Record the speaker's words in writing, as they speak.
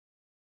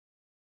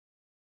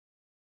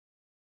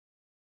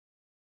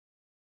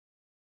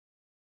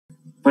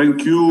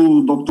Thank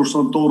you, Dr.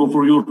 Santoro,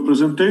 for your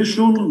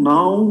presentation.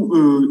 Now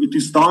it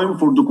is time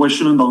for the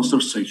question and answer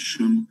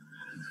session.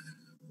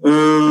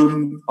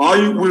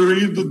 I will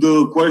read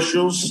the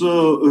questions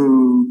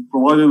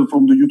provided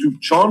from the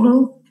YouTube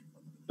channel.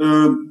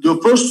 The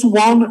first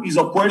one is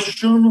a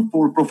question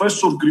for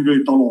Professor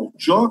Grivet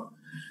Talocia.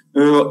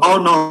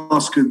 Anna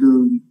asked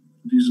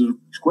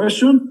this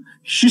question.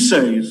 She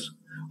says,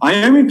 I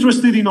am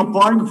interested in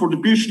applying for the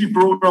PhD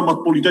program at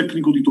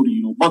Politecnico di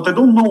Torino, but I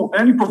don't know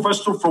any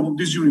professor from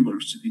this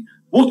university.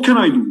 What can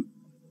I do?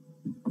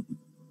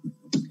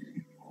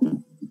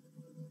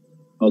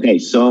 Okay,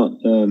 so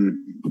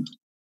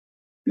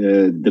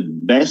the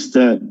best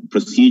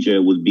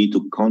procedure would be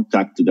to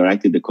contact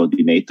directly the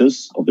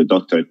coordinators of the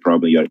doctorate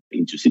program you are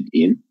interested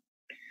in.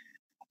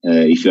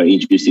 If you are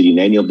interested in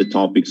any of the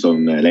topics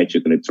on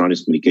electrical,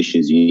 electronics, communication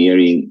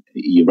engineering,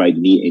 you write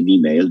me an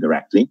email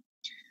directly.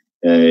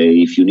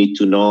 If you need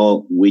to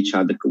know where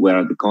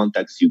are the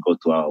contacts, you go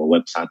to our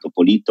website of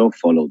PoliTO,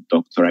 follow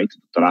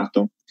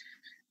doctorato.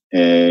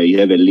 You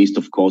have a list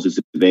of courses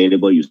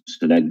available. You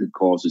select the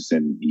courses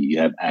and you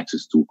have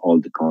access to all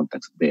the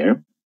contacts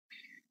there.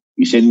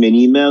 You send me an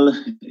email,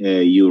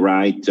 you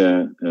write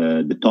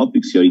the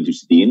topics you're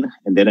interested in,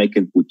 and then I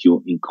can put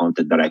you in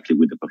contact directly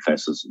with the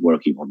professors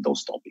working on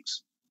those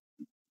topics.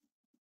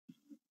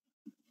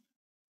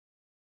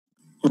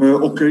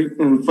 Okay,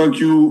 thank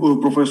you,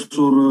 Professor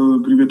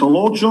Grivet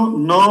Talocia.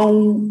 Now,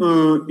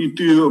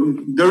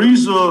 there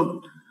is,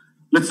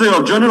 let's say,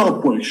 a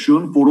general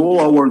question for all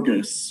our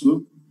guests,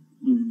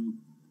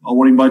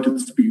 our invited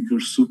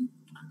speakers,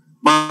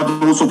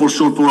 but also for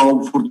sure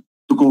for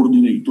the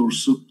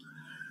coordinators.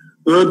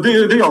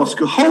 They ask,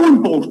 how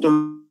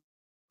important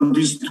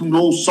is to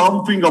know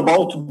something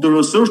about the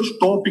research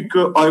topic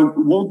I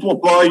want to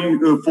apply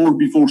for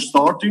before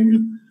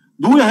starting?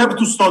 Do I have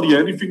to study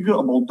anything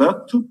about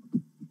that?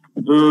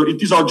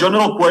 It is a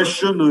general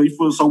question.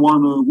 If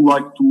someone would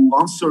like to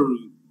answer,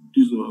 it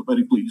is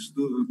very pleased.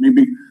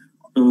 Maybe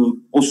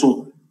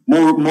also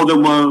more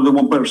than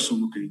one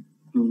person. Okay.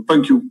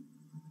 Thank you.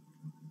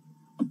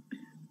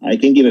 I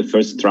can give a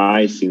first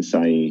try since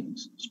I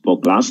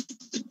spoke last.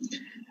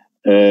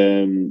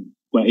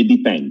 Well, it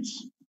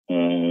depends.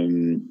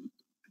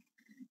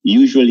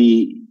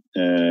 Usually,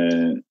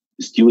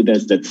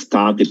 students that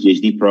start a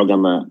PhD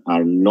program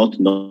are not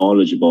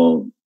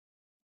knowledgeable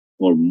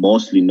or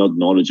mostly not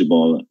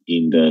knowledgeable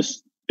in the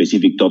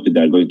specific topic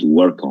they're going to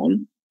work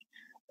on.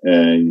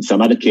 In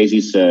some other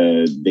cases,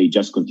 they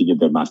just continue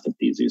their master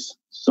thesis.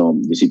 So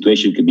the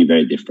situation can be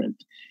very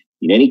different.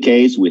 In any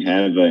case, we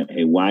have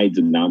a wide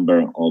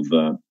number of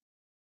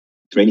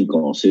training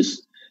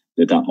courses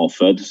that are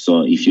offered.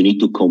 So if you need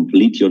to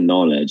complete your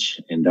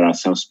knowledge and there are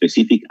some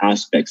specific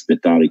aspects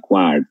that are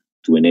required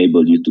to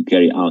enable you to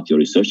carry out your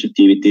research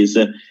activities,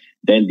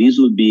 then this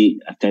will be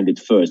attended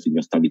first in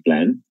your study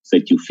plan so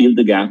that you fill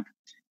the gap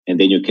and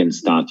then you can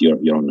start your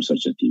own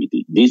research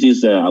activity. This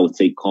is, I would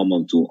say,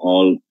 common to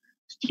all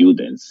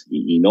students.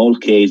 In all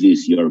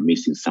cases, you're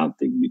missing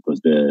something because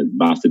the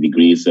master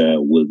degrees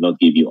will not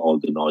give you all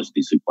the knowledge that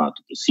is required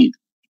to proceed.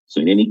 So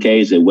in any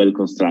case, a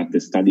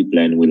well-constructed study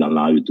plan will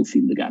allow you to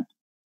fill the gap.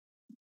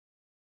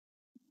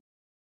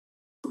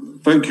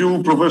 Thank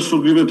you, Professor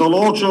Grivet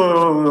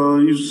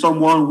Talocia. Is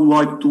someone who would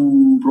like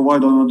to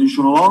provide an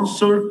additional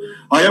answer?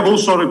 I have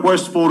also a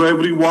request for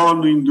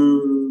everyone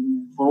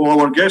for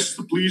all our guests.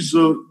 Please,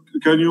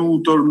 can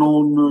you turn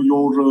on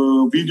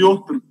your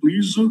video,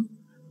 please?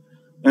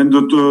 And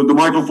the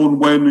microphone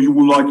when you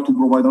would like to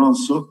provide an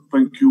answer.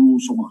 Thank you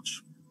so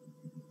much.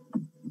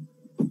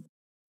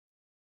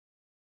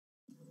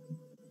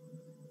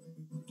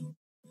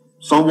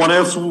 Someone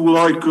else who would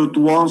like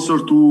to answer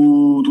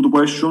to the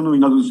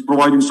question,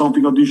 providing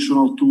something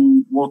additional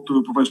to what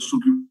Professor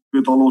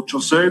Grivet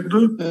Talocia said?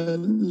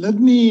 Let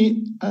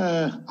me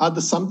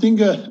add something.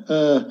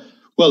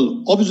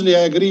 Well, obviously,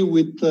 I agree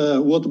with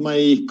what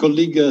my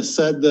colleague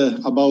said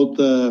about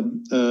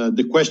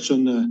the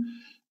question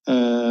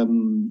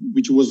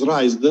which was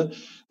raised.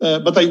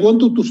 But I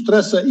wanted to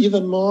stress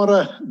even more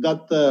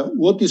that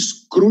what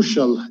is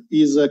crucial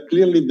is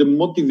clearly the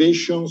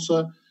motivations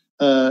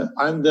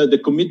and the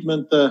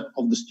commitment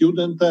of the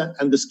student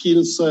and the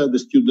skills the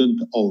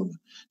student own.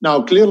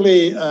 Now,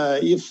 clearly,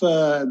 if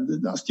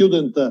a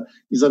student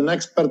is an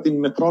expert in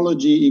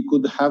metrology, he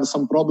could have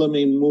some problem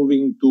in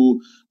moving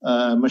to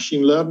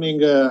machine learning.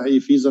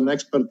 If he's an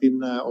expert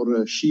in,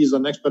 or she's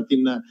an expert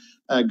in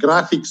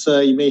graphics,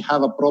 he may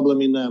have a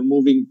problem in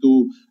moving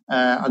to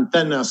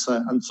antennas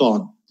and so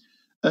on.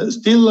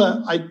 Still,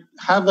 I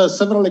have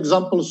several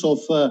examples of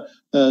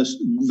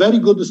very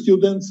good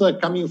students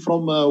coming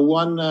from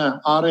one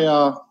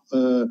area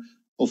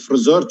of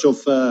research,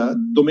 of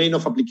domain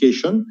of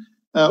application,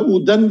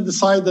 who then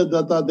decided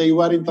that they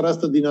were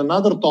interested in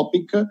another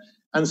topic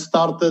and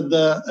started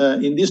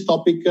in this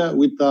topic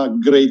with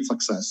great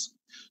success.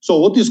 So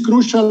what is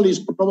crucial is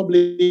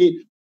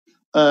probably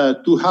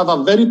to have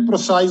a very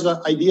precise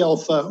idea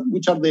of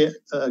which are the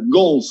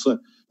goals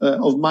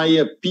of my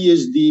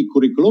PhD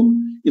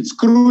curriculum. It's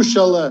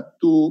crucial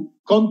to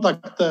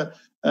contact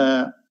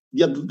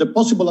the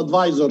possible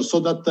advisor, so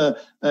that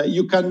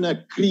you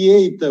can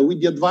create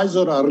with the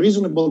advisor a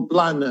reasonable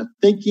plan,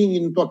 taking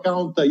into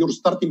account your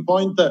starting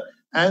point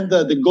and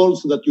the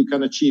goals that you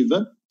can achieve.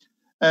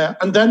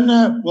 And then,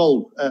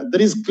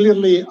 there is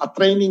clearly a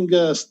training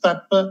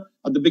step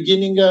at the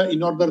beginning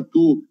in order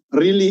to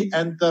really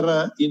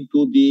enter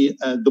into the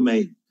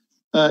domain.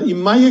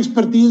 In my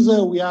expertise,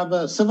 we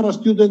have several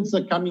students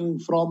coming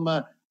from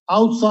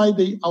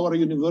outside our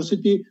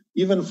university,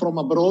 even from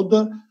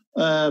abroad,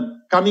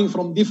 coming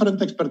from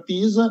different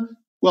expertise.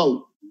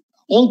 Well,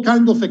 all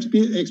kinds of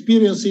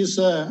experiences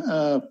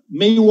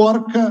may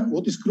work.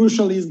 What is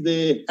crucial is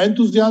the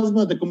enthusiasm,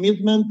 the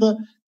commitment,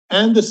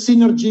 and the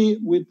synergy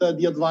with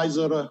the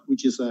advisor,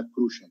 which is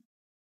crucial.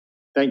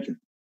 Thank you.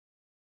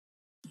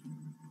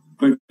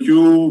 Thank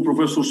you,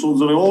 Professor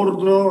Sonza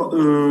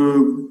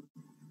Reorda.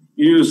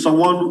 If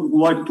someone would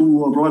like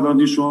to provide an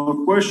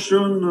additional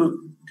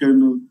question,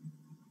 can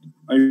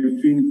I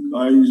think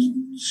I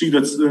see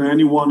that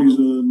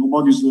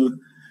nobody's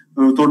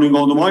turning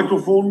on the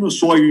microphone,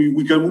 so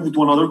we can move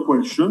to another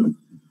question.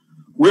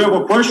 We have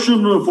a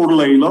question for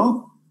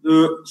Leila.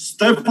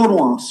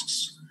 Stefano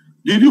asks,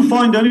 did you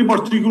find any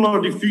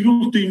particular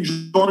difficulty in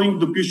joining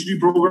the PhD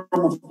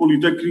program of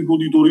Politecnico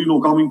di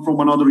Torino coming from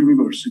another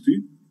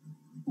university?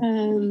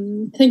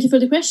 Thank you for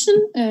the question.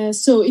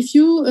 So if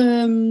you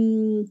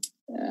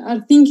are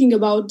thinking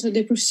about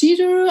the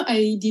procedure,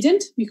 I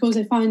didn't, because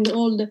I found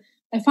all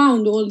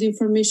the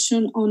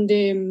information on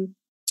the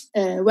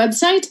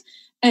website.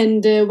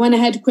 And when I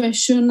had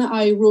question,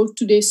 I wrote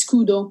to the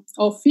Scudo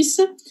office,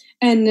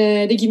 and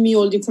they give me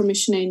all the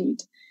information I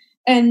need.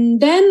 And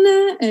then,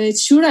 I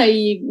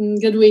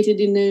graduated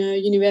in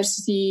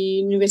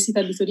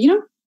Università di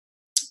Torino,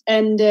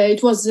 and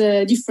it was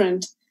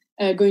different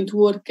going to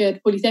work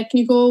at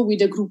Politecnico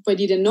with a group I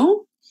didn't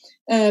know,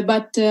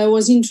 but I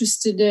was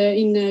interested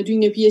in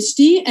doing a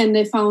PhD, and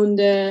I found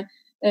a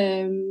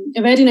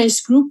very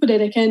nice group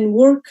that I can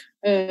work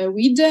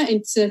with. I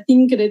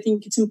think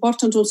it's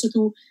important also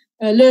to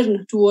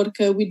learn to work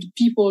with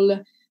people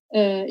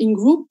in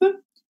group.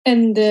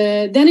 And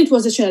then it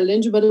was a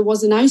challenge, but it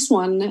was a nice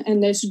one,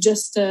 and I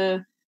suggest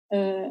you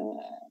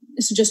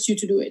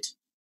to do it.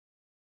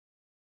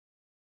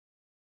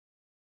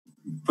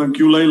 Thank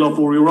you, Leila,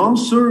 for your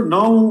answer.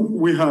 Now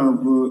we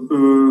have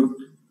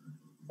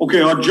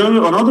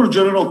another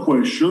general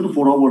question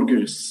for our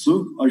guests.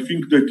 I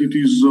think that it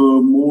is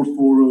more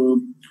for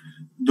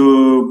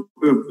the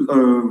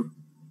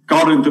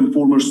current and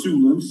former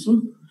students.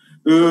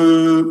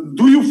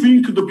 Do you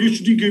think the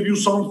PhD gave you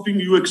something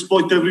you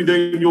exploit every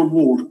day in your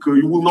work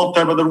you will not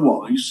have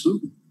otherwise?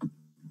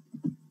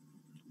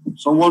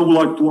 Someone would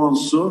like to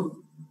answer?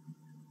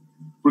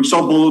 For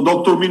example,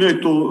 Dr.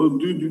 Minetto,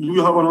 do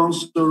you have an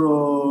answer?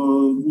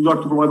 Would you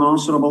like to provide an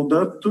answer about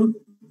that?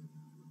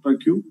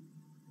 Thank you.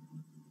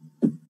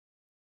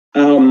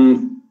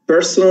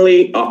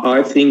 Personally,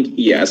 I think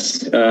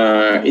yes.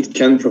 It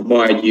can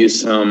provide you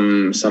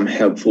some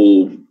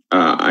helpful.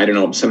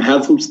 Some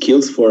helpful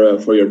skills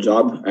for your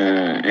job,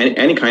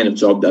 any kind of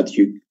job that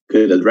you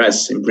could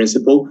address in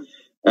principle.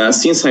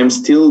 Since I'm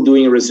still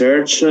doing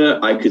research,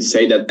 I could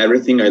say that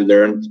everything I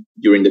learned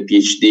during the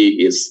PhD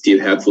is still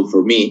helpful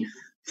for me,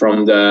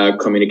 from the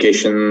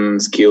communication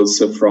skills,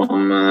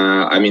 from,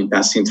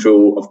 passing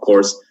through, of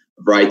course,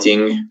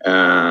 writing,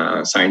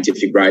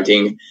 scientific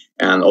writing,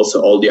 and also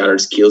all the other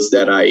skills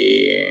that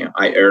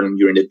I earned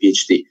during the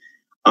PhD.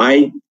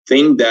 I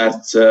think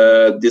that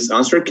this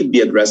answer could be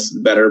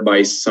addressed better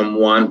by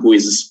someone who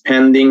is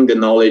spending the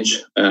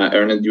knowledge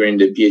earned during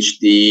the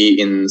PhD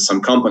in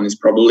some companies,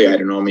 probably, I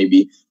don't know,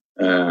 maybe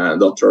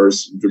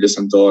doctors Giulia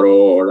Santoro,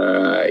 or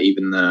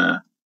even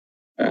the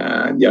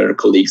other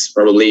colleagues,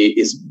 probably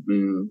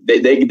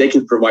they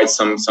could provide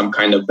some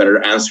kind of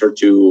better answer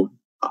to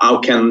how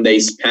can they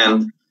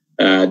spend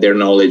their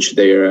knowledge,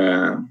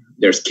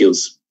 their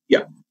skills.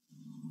 Yeah.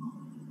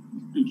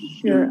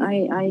 Sure,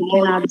 I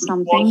can add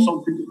something.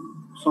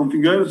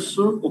 Something else?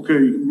 Okay,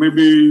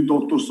 maybe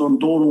Dr.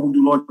 Santoro, would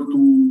you like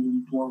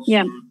to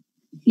answer?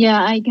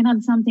 Yeah, I can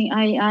add something.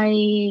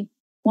 I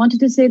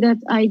wanted to say that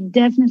I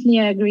definitely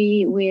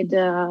agree with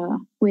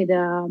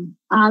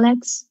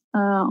Alex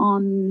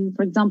on,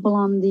 for example,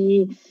 on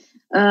the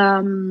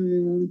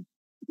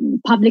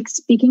public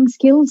speaking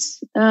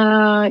skills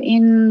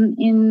in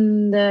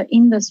the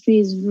industry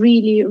is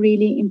really,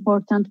 really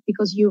important,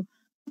 because you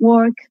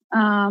work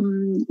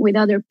with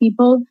other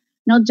people,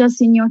 not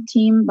just in your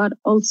team, but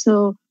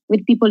also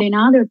with people in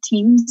other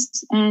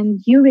teams. And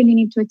you really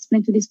need to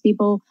explain to these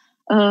people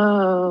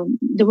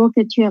the work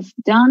that you have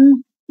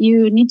done.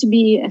 You need to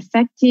be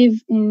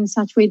effective in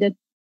such a way that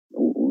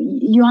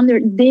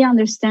they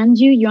understand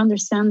you, you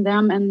understand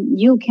them, and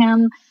you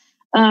can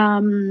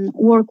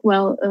work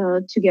well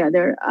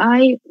together.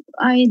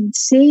 I'd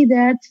say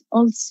that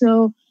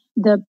also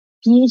the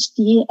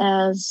PhD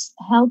has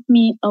helped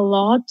me a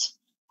lot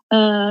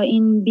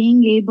in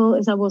being able,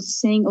 as I was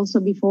saying also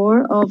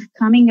before, of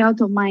coming out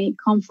of my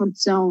comfort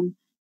zone.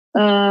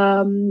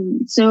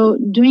 So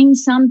doing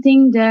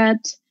something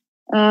that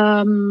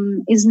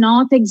is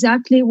not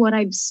exactly what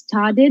I've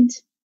studied,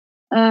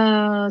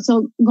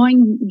 So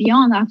going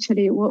beyond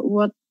actually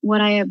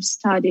what I have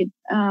studied.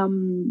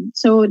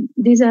 So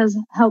this has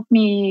helped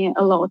me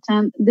a lot,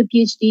 and the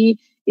PhD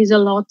is a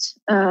lot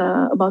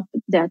about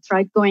that,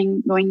 right?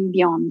 Going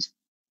beyond.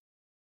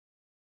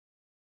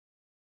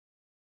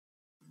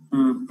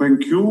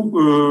 Thank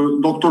you.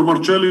 Dr.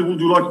 Marcelli, would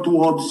you like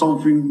to add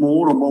something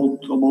more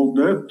about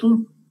that?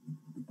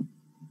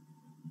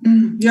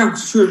 Yeah,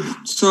 sure.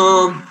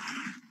 So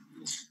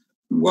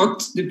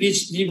what the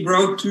PhD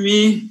brought to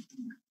me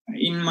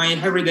in my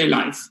everyday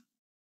life.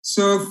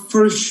 So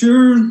for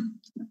sure,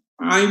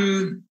 I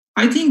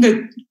think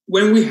that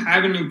when we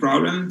have a new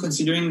problem,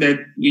 considering that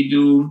we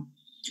do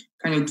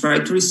kind of try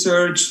to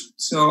research,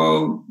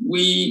 so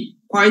we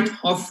quite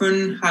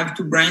often have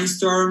to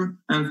brainstorm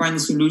and find a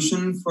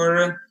solution for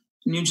a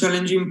new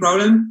challenging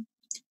problem.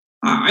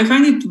 I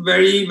find it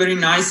very, very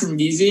nice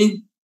and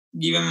easy,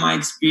 given my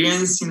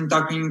experience in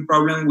tackling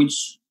problems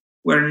which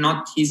were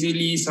not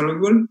easily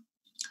solvable.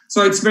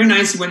 So it's very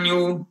nice when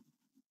you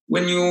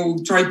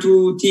try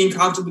to think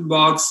out of the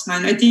box.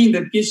 And I think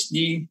the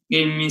PhD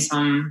gave me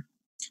some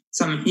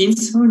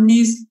hints on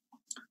this.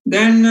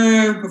 Then,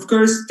 of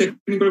course,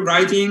 technical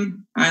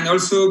writing and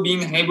also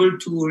being able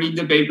to read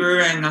the paper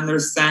and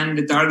understand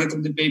the target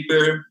of the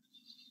paper,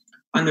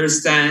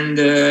 understand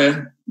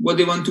what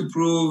they want to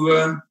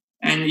prove,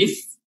 and if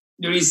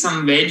there is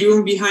some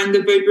value behind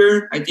the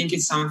paper, I think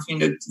it's something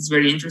that is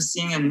very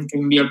interesting and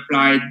can be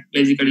applied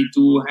basically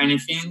to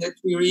anything that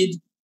we read,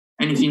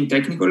 anything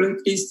technical at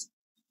least.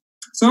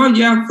 So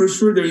yeah, for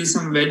sure there is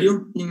some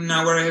value in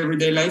our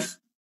everyday life.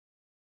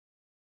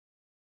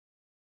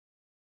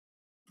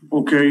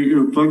 Okay,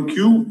 thank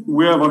you.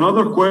 We have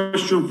another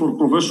question for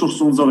Professor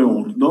Sonza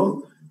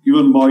Reorda,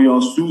 given by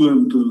a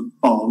student,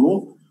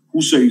 Paolo,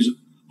 who says,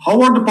 how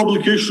are the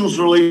publications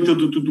related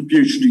to the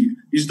PhD?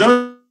 Is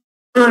there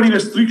any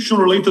restriction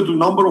related to the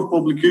number of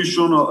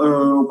publications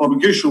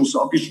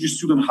a PhD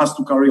student has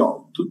to carry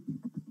out?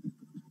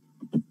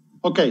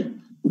 Okay,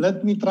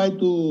 let me try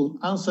to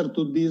answer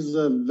to this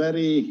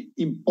very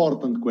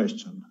important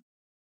question.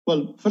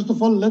 Well, first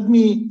of all, let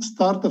me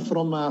start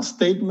from a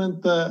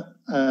statement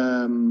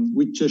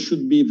which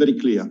should be very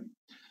clear.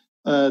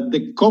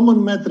 The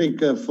common metric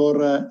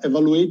for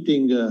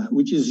evaluating,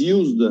 which is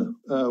used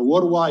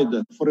worldwide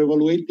for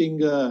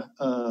evaluating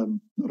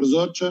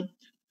research,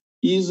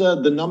 is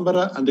the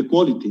number and the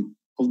quality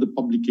of the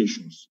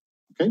publications.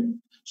 Okay,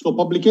 so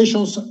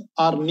publications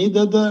are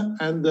needed,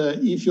 and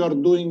if you are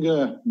doing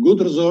good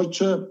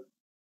research,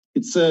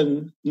 it's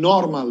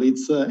normal,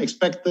 it's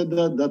expected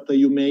that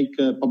you make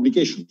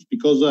publications,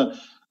 because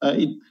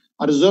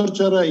a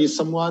researcher is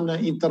someone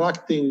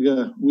interacting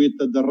with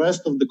the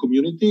rest of the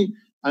community,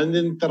 and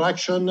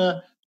interaction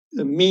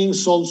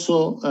means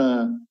also,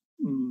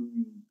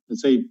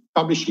 let's say,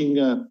 publishing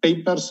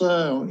papers,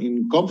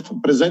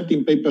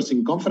 presenting papers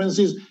in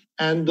conferences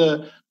and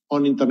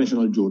on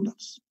international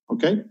journals.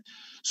 Okay,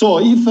 so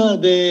if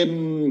the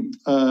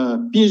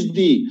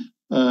PhD,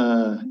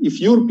 if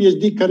your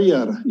PhD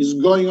career is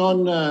going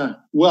on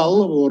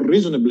well or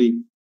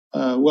reasonably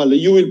well,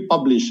 you will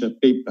publish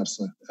papers.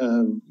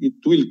 It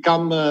will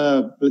come,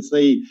 let's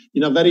say,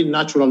 in a very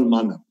natural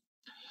manner.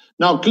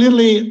 Now,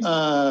 clearly,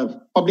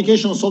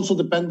 publications also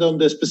depend on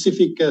the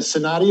specific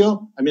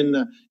scenario. I mean,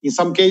 in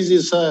some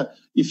cases,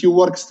 if you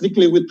work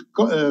strictly with,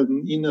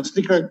 in a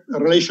strict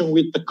relation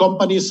with the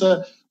companies,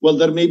 well,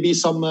 there may be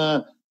some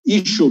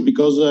issue,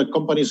 because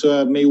companies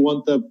may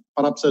want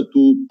perhaps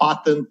to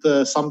patent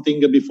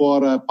something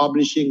before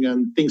publishing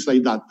and things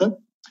like that.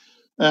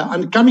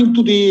 And coming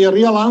to the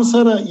real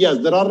answer, yes,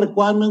 there are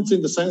requirements,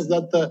 in the sense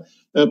that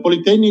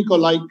Politecnico,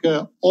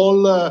 like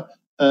all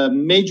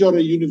major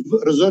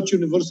research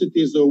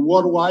universities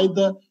worldwide,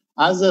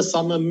 has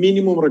some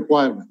minimum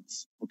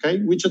requirements, okay,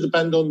 which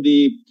depend on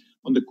the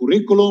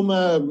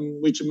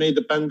curriculum, which may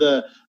depend,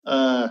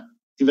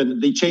 even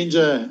they change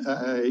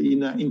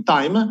in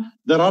time.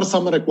 There are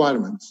some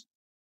requirements.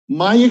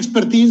 My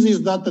expertise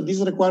is that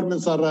these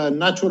requirements are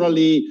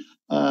naturally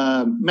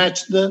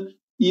matched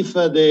if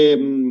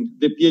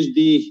the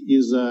PhD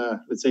is,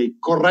 let's say,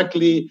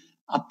 correctly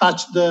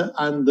attached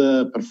and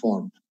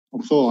performed.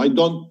 So I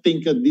don't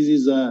think this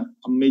is a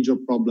major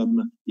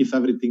problem if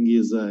everything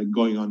is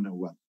going on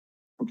well.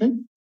 Okay?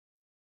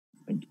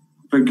 Thank you.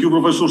 Thank you,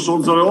 Professor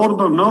Sonza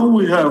Reorda. Now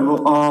we have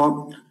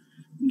a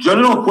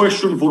general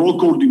question for all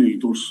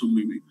coordinators,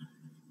 maybe.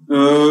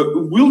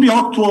 Will the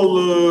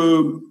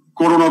actual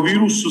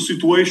coronavirus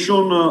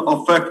situation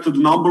affect the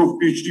number of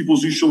PhD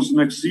positions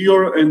next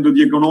year and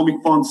the economic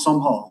fund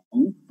somehow?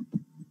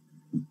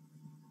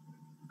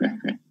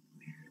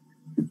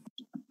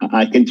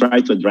 I can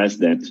try to address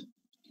that.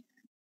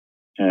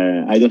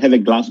 I don't have a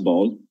glass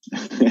ball,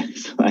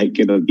 so I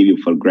cannot give you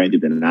for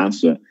granted an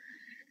answer.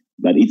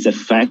 But it's a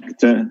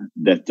fact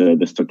that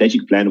the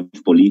strategic plan of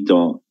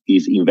PoliTO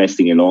is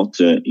investing a lot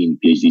in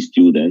PhD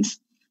students.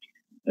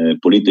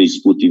 PoliTO is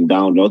putting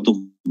down a lot of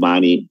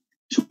money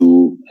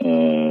to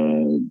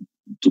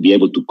be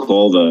able to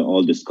cover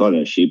all the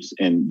scholarships.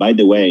 And by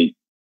the way,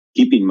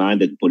 keep in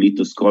mind that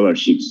PoliTO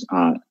scholarships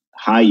are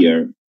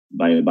higher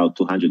by about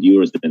 200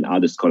 euros than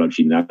other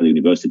scholarships in other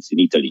universities in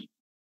Italy,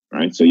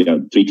 right? So you are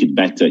treated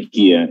better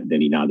here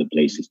than in other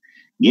places.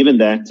 Given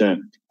that,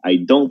 I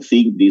don't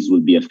think this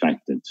will be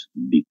affected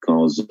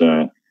because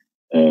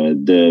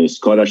the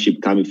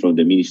scholarship coming from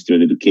the Ministry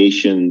of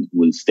Education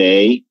will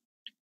stay.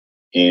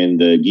 And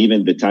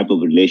given the type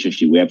of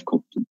relationship we have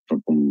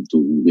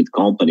with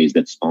companies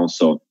that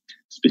sponsor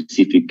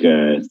specific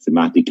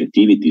thematic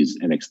activities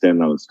and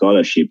external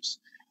scholarships,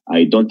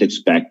 I don't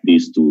expect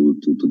this to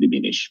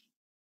diminish.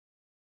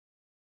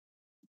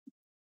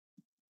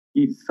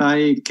 If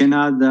I can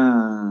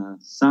add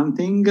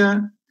something,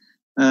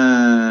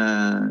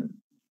 I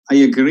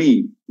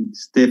agree with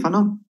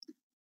Stefano,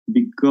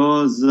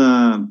 because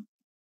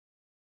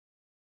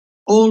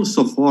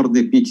also for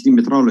the PhD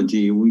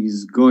metrology who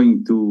is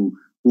going to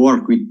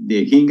work with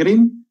the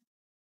Ingrim,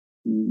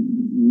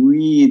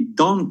 we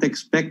don't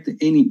expect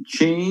any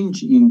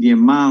change in the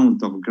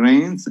amount of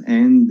grants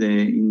and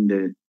in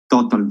the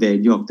total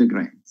value of the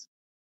grants.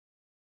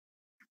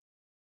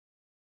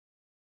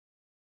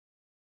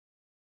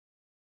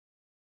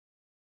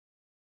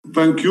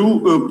 Thank you.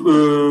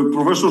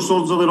 Professor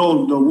Sonza,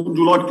 would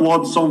you like to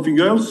add something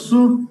else?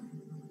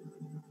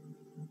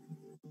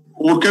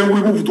 Or can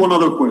we move to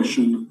another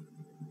question?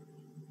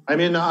 I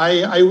mean,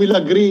 I will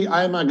agree.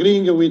 I'm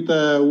agreeing with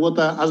what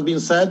has been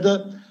said,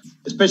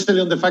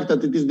 especially on the fact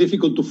that it is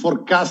difficult to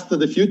forecast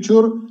the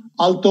future.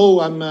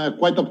 Although I'm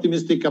quite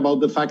optimistic about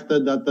the fact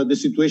that the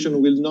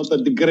situation will not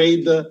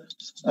degrade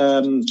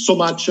so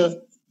much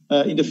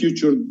in the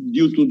future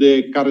due to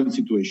the current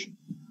situation.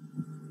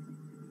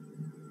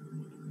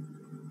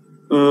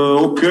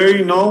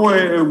 Okay, now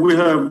we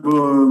have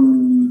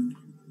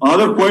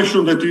another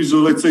question that is,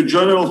 let's say,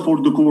 general for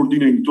the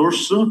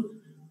coordinators.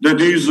 That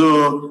is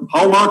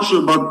how much,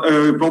 but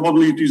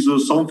probably it is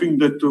something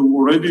that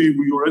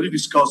we already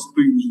discussed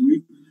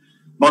previously.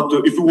 But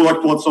if you would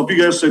like to add something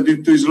else, and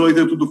it is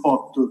related to the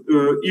fact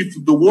if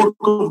the work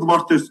of the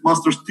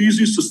master's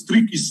thesis is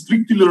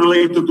strictly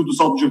related to the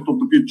subject of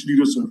the PhD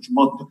research.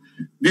 But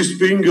this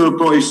thing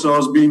price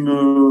has been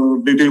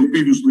detailed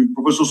previously.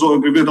 Professor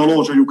Grivet,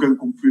 Talocia, you can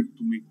confirm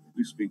to me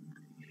this thing.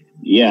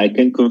 Yeah, I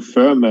can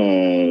confirm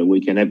we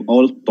can have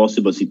all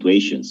possible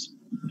situations.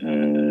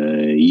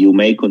 You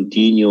may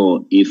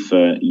continue if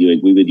you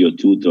agree with your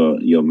tutor,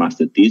 your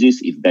master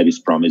thesis, if that is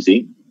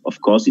promising. Of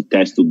course, it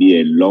has to be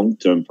a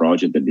long-term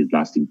project that is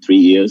lasting 3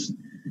 years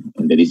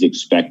and that is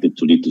expected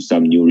to lead to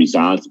some new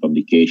results,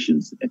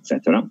 publications,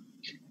 etc.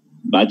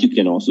 But you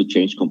can also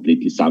change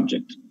completely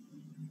subject.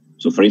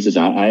 So, for instance,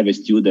 I have a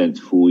student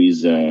who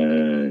is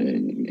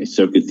a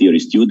circuit theory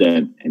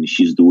student, and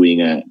she's doing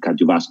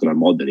cardiovascular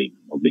modeling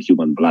of the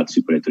human blood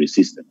circulatory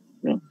system.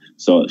 You know?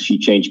 So she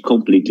changed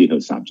completely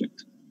her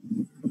subject.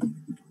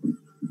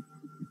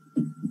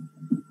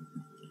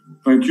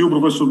 Thank you,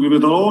 Professor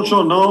Grivet.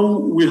 Now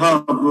we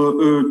have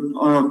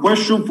a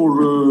question for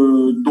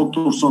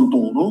Dr.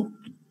 Santoro.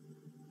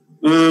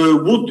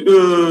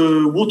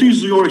 What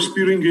is your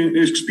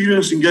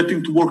experience in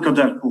getting to work at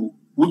Apple?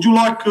 Would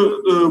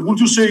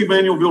you say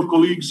many of your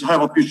colleagues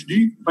have a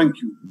PhD? Thank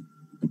you.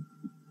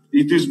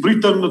 It is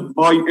written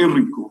by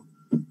Enrico.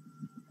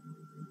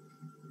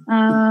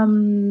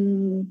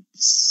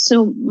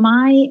 So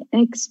my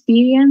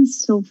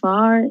experience so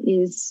far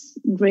is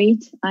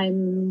great.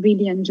 I'm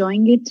really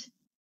enjoying it.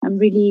 I'm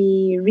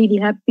really, really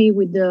happy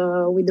with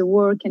the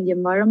work and the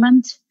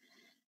environment.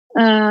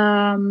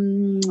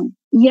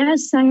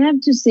 Yes, I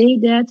have to say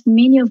that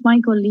many of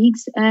my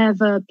colleagues have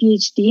a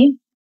PhD.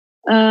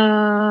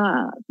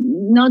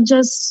 Not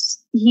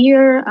just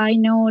here. I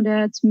know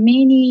that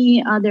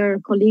many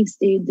other colleagues,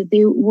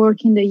 they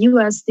work in the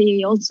US.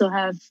 They also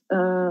have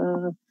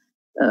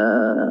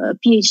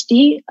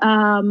PhD,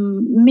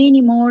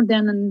 many more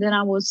than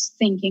I was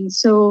thinking.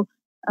 So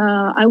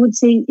I would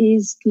say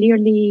is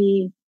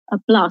clearly a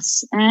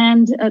plus,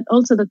 and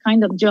also the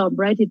kind of job,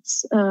 right?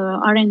 It's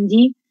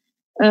R&D.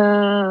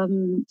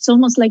 It's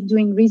almost like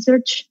doing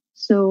research,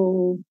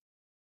 so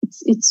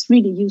it's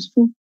really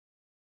useful.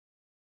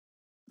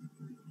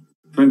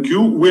 Thank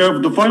you. We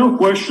have the final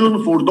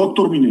question for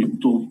Dr.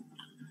 Minetto.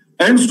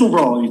 Enzo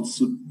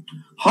writes,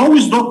 how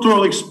his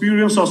doctoral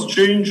experience has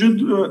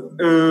changed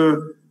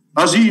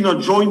as he in a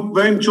joint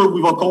venture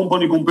with a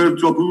company compared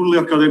to a purely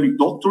academic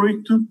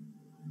doctorate?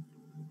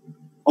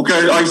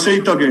 Okay, I say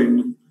it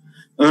again.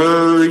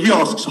 He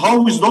asks,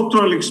 how his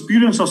doctoral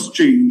experience has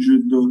changed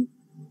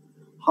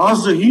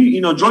as he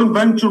in a joint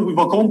venture with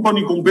a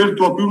company compared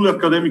to a purely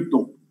academic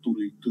doctorate?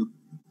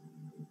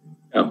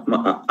 I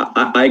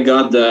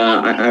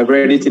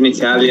read it in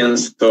Italian,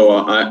 so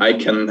I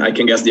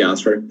can guess the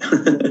answer.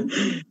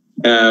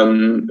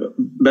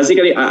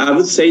 Basically, I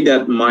would say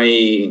that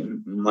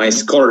my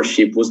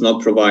scholarship was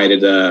not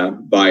provided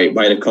by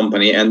the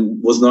company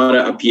and was not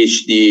a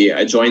PhD,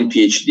 a joint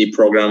PhD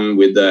program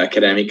with the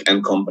academic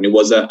and company. It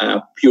was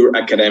a pure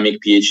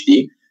academic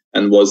PhD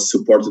and was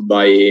supported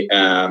by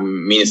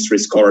ministry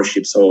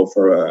scholarship. So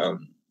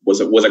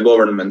was a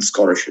government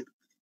scholarship.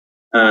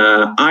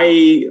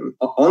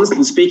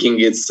 Honestly speaking,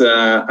 it's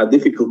a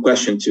difficult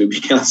question to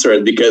be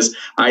answered because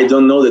I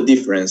don't know the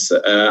difference.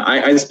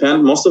 I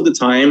spend most of the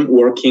time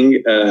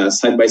working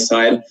side by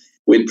side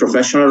with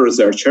professional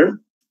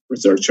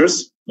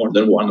researchers, more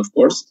than one, of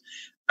course.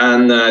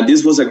 And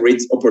this was a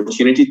great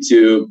opportunity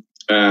to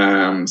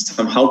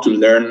somehow to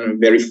learn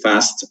very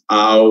fast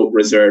how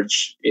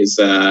research is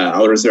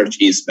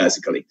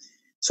basically.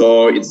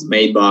 So it's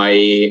made by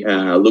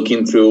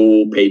looking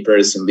through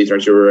papers and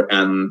literature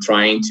and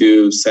trying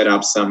to set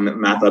up some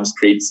MATLAB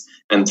scripts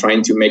and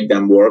trying to make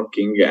them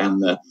working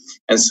and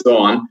so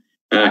on.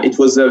 It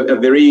was a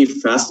very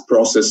fast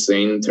process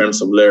in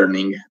terms of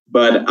learning,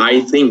 but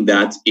I think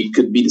that it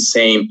could be the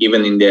same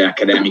even in the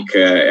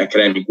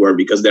academic world,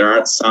 because there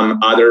are some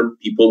other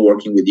people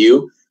working with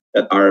you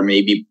that are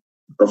maybe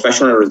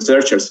professional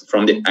researchers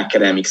from the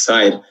academic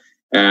side.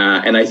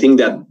 And I think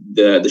that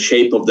the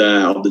shape of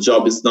the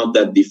job is not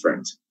that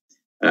different.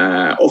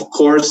 Of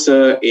course,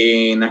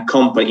 in a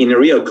company, in a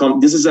real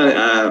company, this is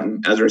a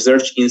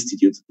research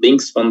institute.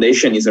 Links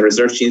Foundation is a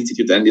research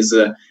institute, and is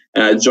a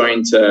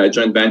joint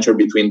venture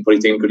between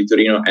Politecnico di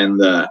Torino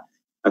and a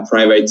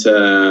private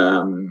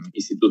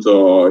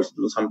Istituto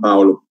San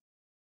Paolo.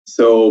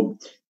 So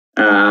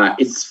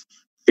it's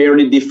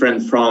fairly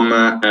different from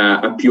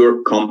a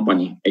pure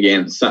company.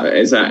 Again, so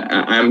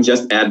I'm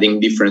just adding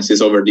differences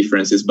over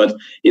differences, but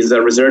it's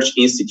a research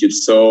institute,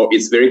 so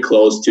it's very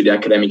close to the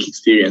academic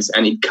experience,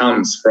 and it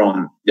comes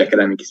from the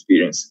academic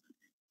experience.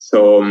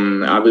 So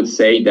I would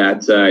say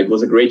that it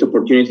was a great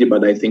opportunity,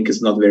 but I think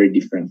it's not very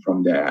different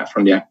from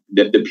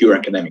the pure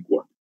academic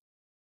work.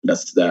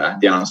 That's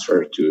the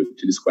answer to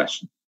this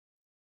question.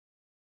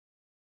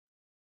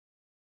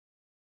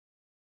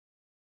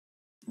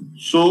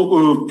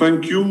 So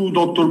thank you,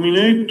 Dr.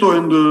 Minetto,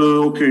 and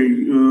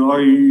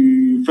I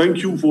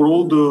thank you for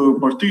all the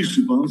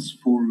participants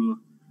for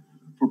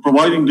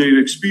providing their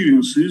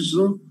experiences.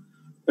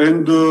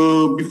 And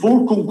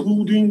before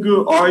concluding,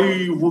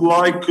 I would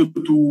like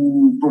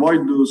to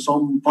provide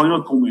some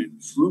final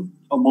comments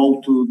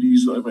about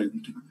this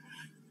event.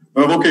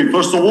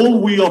 First of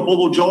all, we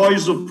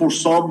apologize for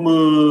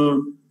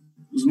some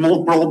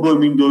small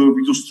problem in the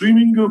video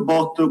streaming,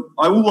 but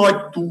I would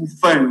like to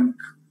thank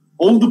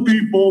all the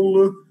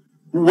people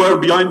who were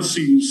behind the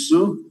scenes,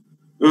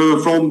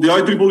 from the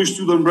IEEE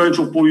student branch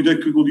of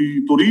Politecnico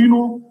di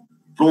Torino,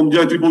 from the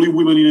IEEE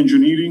Women in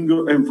Engineering,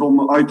 and from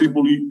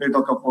IEEE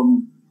ETA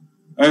KNU,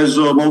 as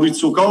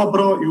Maurizio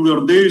Capra, Giulia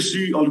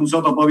Ardesi,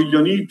 Annunziata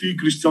Paviglianiti,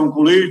 Cristian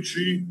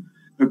Coleci,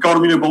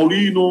 Carmine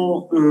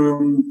Paolino,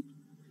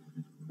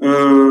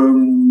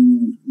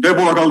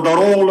 Deborah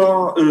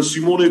Caldarola,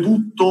 Simone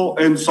Dutto,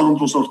 and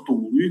Sandro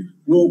Sartori,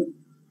 who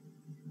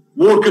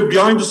worked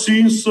behind the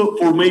scenes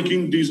for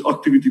making this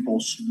activity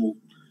possible.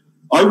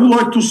 I would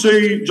like to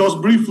say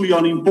just briefly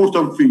an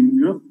important thing,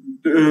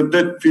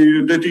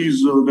 that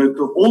is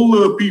that all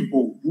the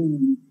people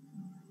who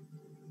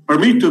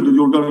permitted the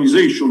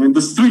organization and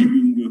the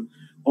streaming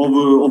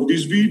of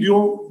this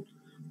video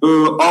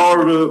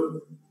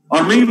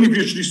are mainly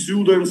PhD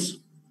students,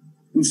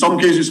 in some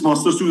cases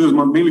master students,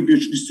 but mainly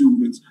PhD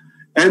students.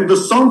 And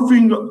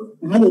something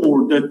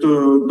more that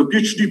the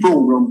PhD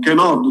program can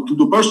add to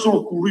the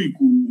personal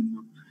curriculum,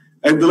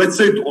 and let's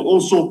say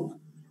also,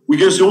 we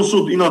can say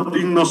also in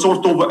a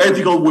sort of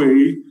ethical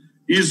way,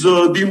 is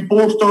the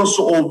importance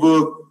of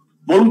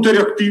voluntary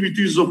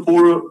activities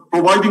for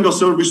providing a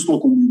service to a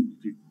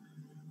community.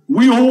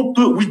 We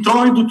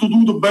tried to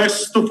do the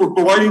best for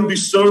providing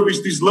this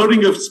service, this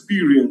learning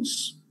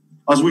experience,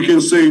 as we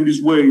can say in this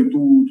way,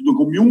 to the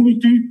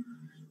community.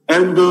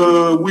 And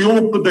we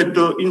hope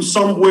that in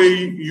some way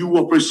you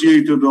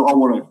appreciated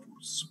our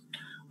efforts.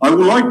 I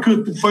would like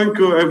to thank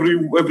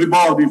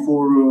everybody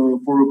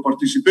for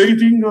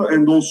participating,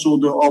 and also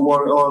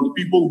the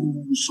people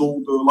who saw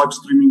the live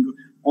streaming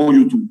on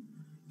YouTube.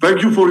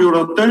 Thank you for your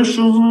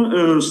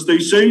attention. Stay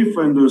safe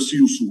and see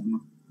you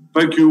soon.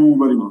 Thank you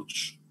very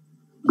much.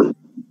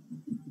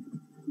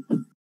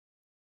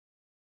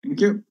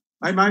 Thank you.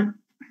 Bye-bye.